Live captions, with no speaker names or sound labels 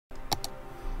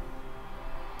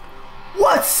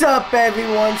What's up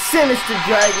everyone, Sinister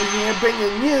Dragon here,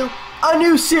 bringing you a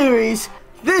new series.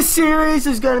 This series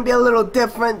is going to be a little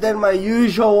different than my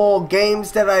usual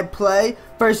games that I play.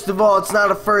 First of all, it's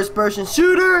not a first-person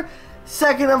shooter.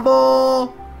 Second of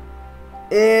all,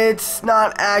 it's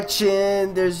not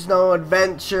action, there's no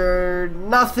adventure,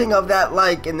 nothing of that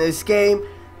like in this game.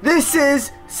 This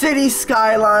is City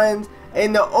Skylines,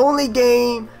 and the only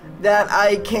game that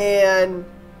I can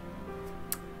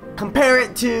compare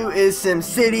it to is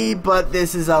SimCity, but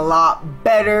this is a lot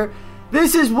better.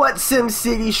 This is what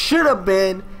SimCity should have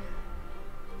been,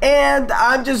 and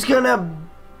I'm just gonna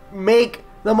make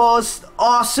the most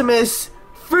awesomest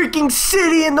freaking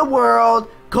city in the world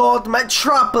called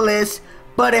Mattropolis,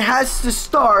 but it has to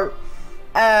start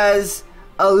as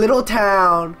a little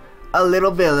town, a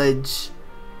little village,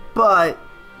 but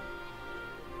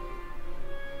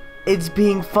it's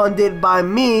being funded by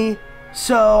me.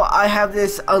 So I have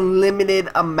this unlimited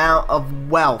amount of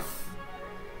wealth,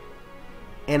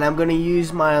 and I'm gonna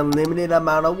use my unlimited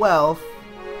amount of wealth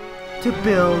to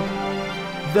build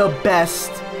the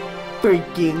best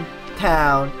freaking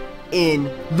town in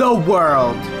the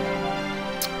world.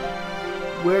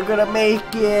 We're gonna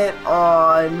make it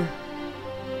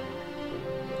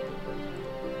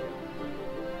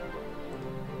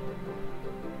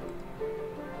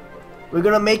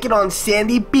on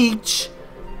Sandy Beach,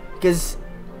 because,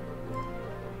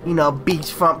 you know,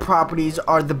 beachfront properties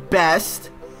are the best,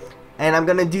 and I'm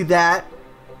gonna do that.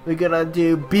 We're gonna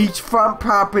do beachfront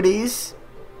properties.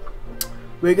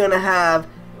 We're gonna have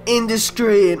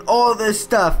industry and all this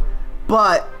stuff,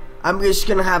 but I'm just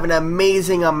gonna have an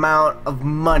amazing amount of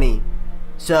money.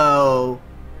 So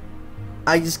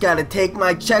I just gotta take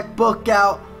my checkbook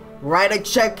out, write a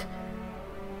check,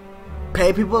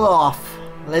 pay people off.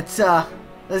 Let's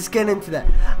get into that.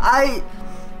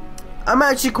 I'm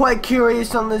actually quite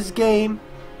curious on this game.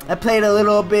 I played a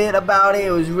little bit about it.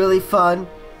 It was really fun.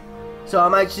 So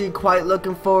I'm actually quite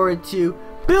looking forward to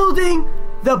building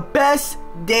the best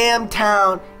damn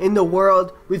town in the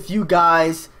world with you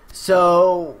guys.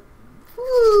 So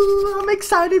I'm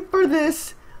excited for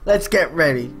this. Let's get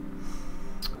ready.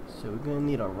 So we're gonna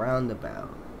need a roundabout.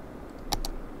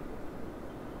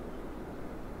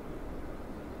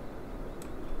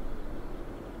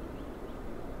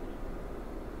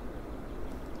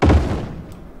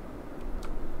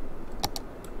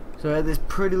 So I have this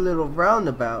pretty little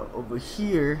roundabout over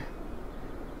here.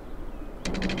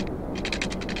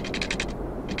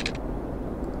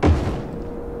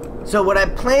 So what I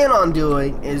plan on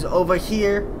doing is over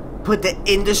here, put the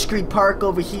industry park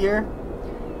over here.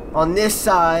 On this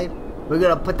side, we're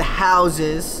gonna put the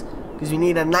houses, because we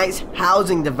need a nice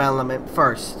housing development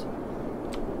first.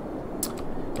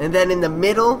 And then in the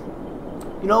middle,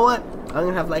 you know what? I'm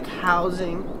gonna have like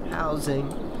housing.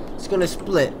 It's gonna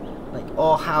split. Like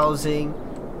all housing,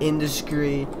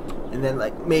 industry, and then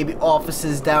like maybe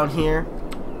offices down here.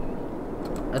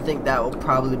 I think that will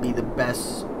probably be the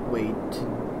best way to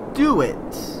do it.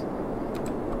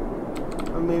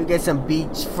 Or maybe get some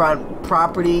beachfront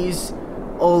properties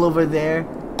all over there.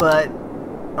 But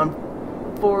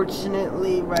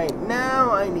unfortunately right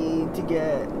now I need to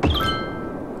get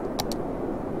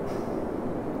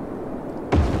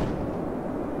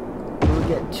we'll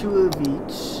get 2 of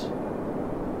each.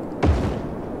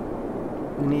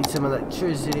 We need some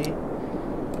electricity.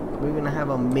 We're gonna have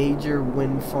a major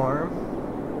wind farm.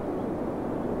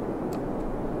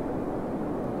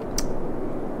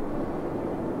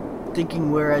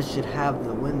 Thinking where I should have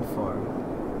the wind farm.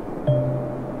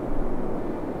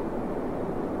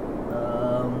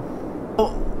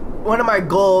 One of my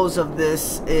goals of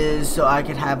this is so I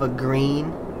could have a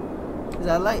green. Cause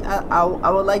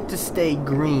I would like to stay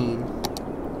green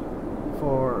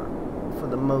for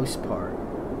the most part.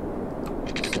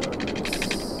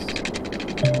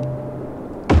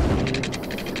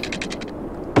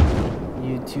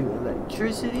 You to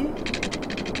electricity,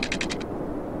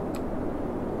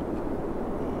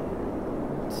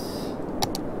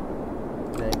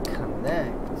 and then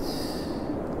connect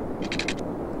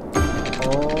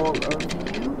all of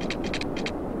you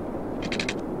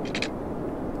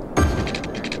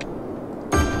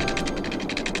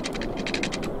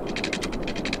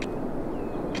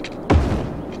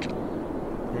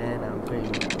Then I'm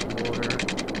bringing water.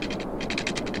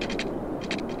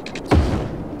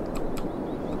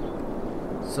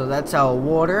 So that's our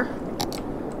water,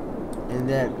 and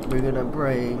then we're gonna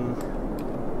bring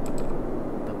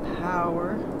the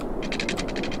power.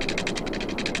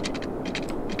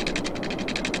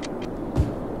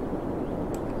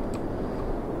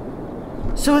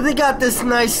 So they got this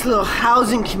nice little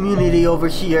housing community over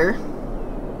here.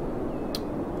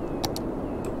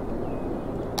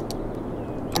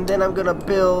 then I'm gonna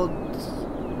build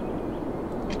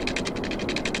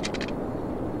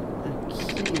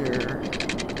here.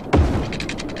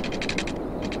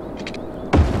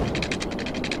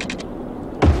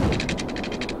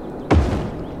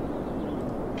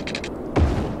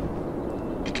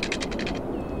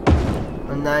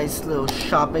 A nice little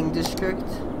shopping district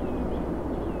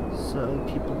so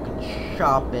people can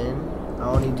shop in. I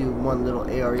only do one little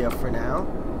area for now.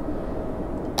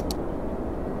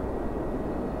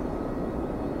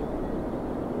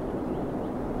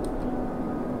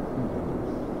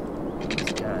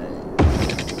 These guys.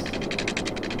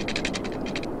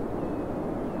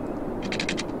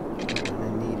 I'm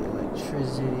gonna need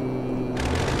electricity.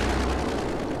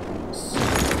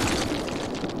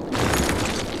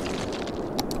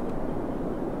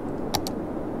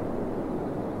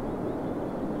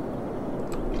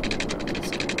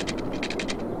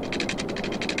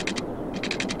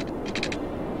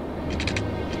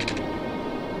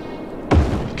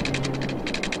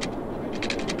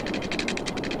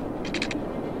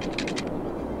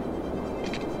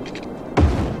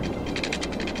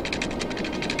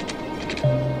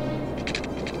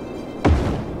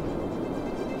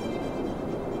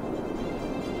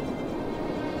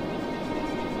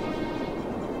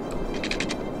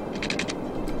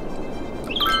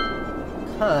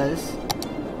 Because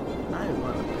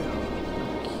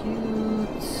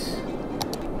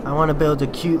I want to build a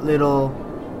cute little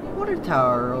water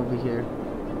tower over here.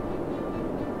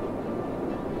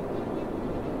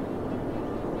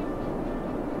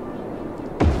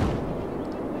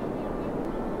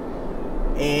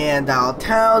 And our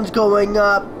town's going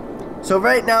up. So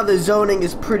right now the zoning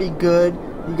is pretty good.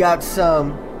 You got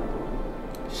some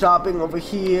shopping over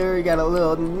here. You got a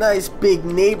little nice big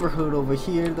neighborhood over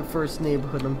here. The first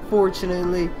neighborhood,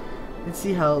 unfortunately. Let's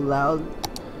see how loud.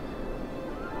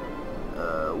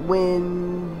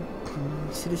 Wind,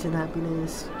 citizen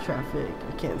happiness, traffic.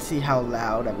 I can't see how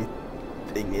loud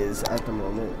everything is at the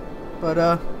moment. But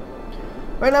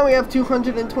right now we have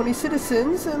 220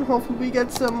 citizens, and hopefully we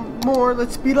get some more.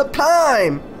 Let's speed up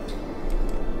time.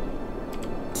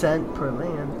 Cent per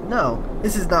land. No,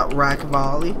 this is not Rack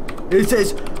Valley. It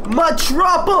says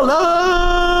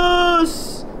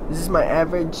Mattropolis. This is my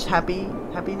average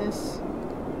happiness,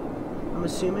 I'm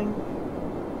assuming.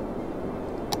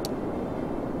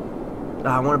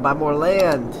 I want to buy more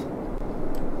land.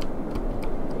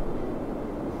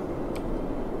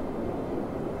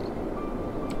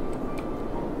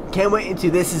 Can't wait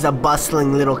until this is a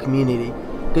bustling little community.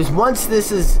 Because once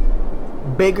this is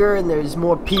bigger and there's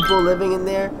more people living in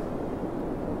there,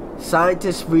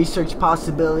 scientists research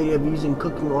possibility of using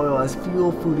cooking oil as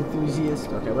fuel, food enthusiasts,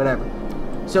 okay, whatever.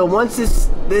 So once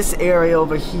this area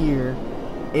over here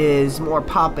is more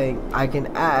popping, I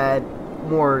can add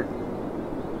more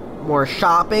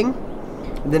shopping,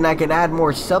 then I can add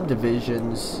more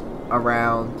subdivisions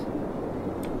around,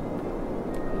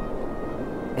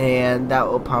 and that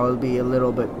will probably be a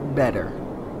little bit better.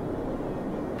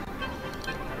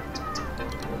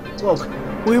 Well,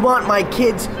 we want my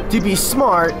kids to be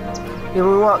smart, and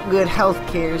we want good health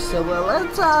care, so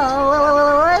let's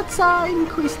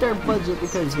increase their budget,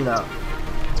 because, you know,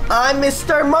 I'm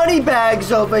Mr.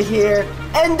 Moneybags over here,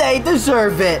 and they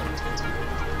deserve it.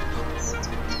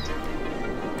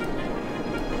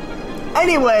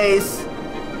 Anyways,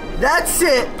 that's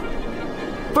it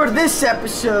for this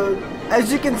episode.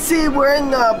 As you can see, we're in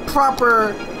the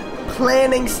proper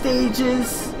planning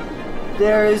stages.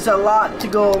 There is a lot to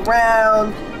go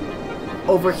around.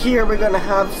 Over here we're gonna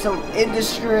have some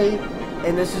industry,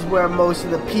 and this is where most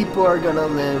of the people are gonna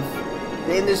live.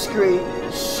 The industry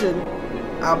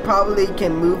I probably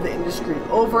can move the industry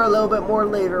over a little bit more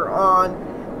later on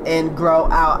and grow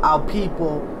out our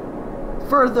people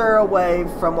further away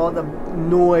from all the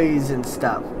noise and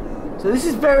stuff. So this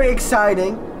is very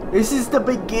exciting. This is the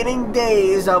beginning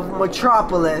days of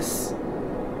Mattropolis,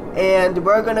 and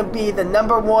we're gonna be the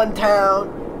 #1 town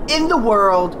in the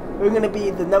world. We're gonna be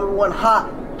the #1 hot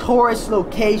tourist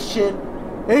location.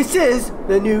 This is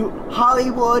the new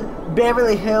Hollywood,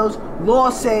 Beverly Hills,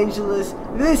 Los Angeles.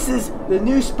 This is the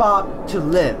new spot to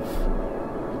live.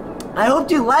 I hope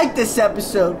you liked this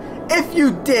episode. If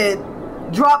you did,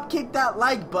 kick that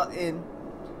like button.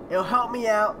 It'll help me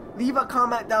out. Leave a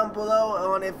comment down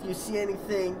below on if you see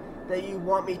anything that you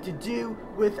want me to do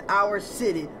with our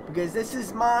city, because this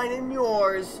is mine and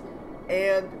yours,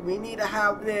 and we need to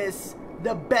have this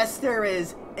the best there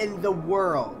is in the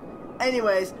world.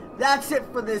 Anyways, that's it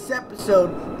for this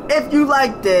episode. If you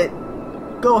liked it,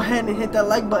 go ahead and hit that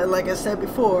like button like I said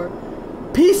before.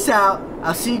 Peace out.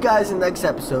 I'll see you guys in the next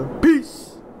episode. Peace.